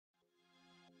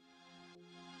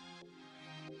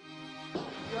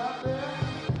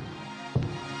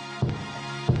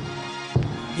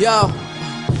Yo,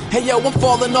 hey yo, I'm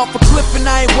falling off a cliff and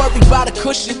I ain't worried about a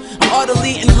cushion. I'm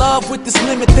utterly in love with this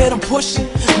limit that I'm pushing.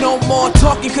 No more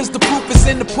talking cause the proof is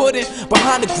in the pudding.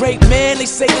 Behind a great man they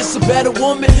say there's a better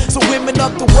woman. So women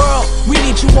of the world, we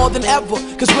need you more than ever.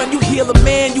 Cause when you heal a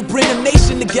man, you bring a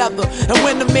nation together. And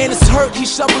when the man is hurt, he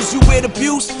shovels you with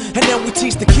abuse. And then we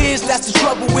teach the kids, that's the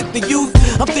trouble with the youth.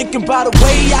 I'm thinking about a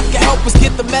way I can help us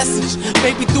get the message.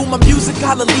 Maybe through my music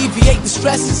I'll alleviate the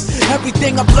stresses.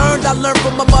 Everything I've learned, I learned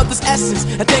from my mother's essence.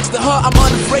 And thanks to her, I'm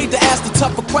unafraid to ask the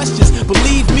tougher questions.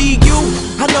 Believe me,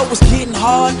 I know it's getting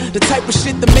hard. The type of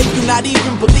shit that make you not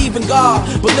even believe in God.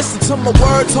 But listen to my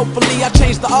words, hopefully I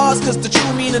change the odds. Cause the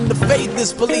true meaning of faith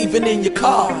is believing in your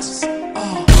cause.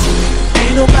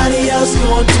 Ain't nobody else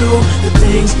gonna do the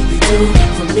things you do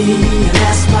for me, and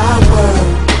that's my word.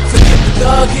 Forget the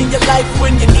thug in your life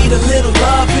when you need a little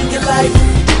love in your life.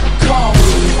 Call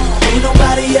me. Ain't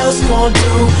nobody else gonna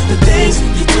do the things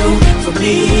you do for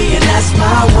me, and that's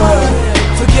my word.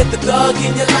 Forget the thug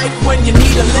in your life when you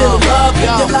need a little love in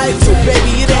your life. So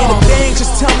baby, it ain't a thing,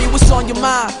 just tell me what's on your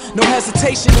mind. No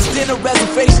hesitation, it's dinner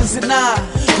reservations at 9.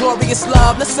 Glorious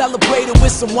love, let's celebrate it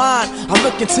with some wine. I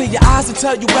look into your eyes and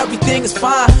tell you everything is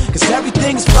fine. Cause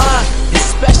everything is fine,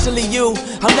 especially you.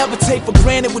 I'll never take for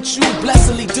granted what you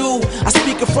blessedly do. I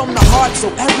speak it from the heart, so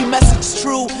every message is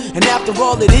true. And after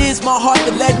all, it is my heart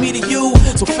that led me to you.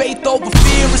 So faith over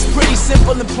fear is pretty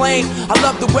simple and plain. I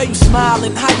love the way you smile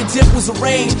and how your dimples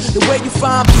arrange. The way you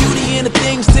find beauty in the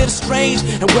things that are strange.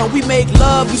 And when we make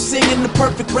love, you sing in the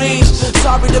perfect range.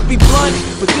 Sorry to be blunt,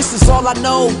 but this is all I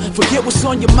know. Forget what's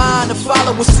on your mind and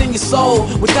follow what's in your soul.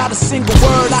 Without a single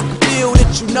word, I can feel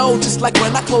that you know. Just like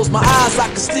when I close my eyes, I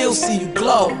can still see you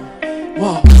glow.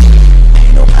 Whoa.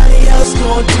 Ain't nobody else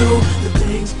gonna do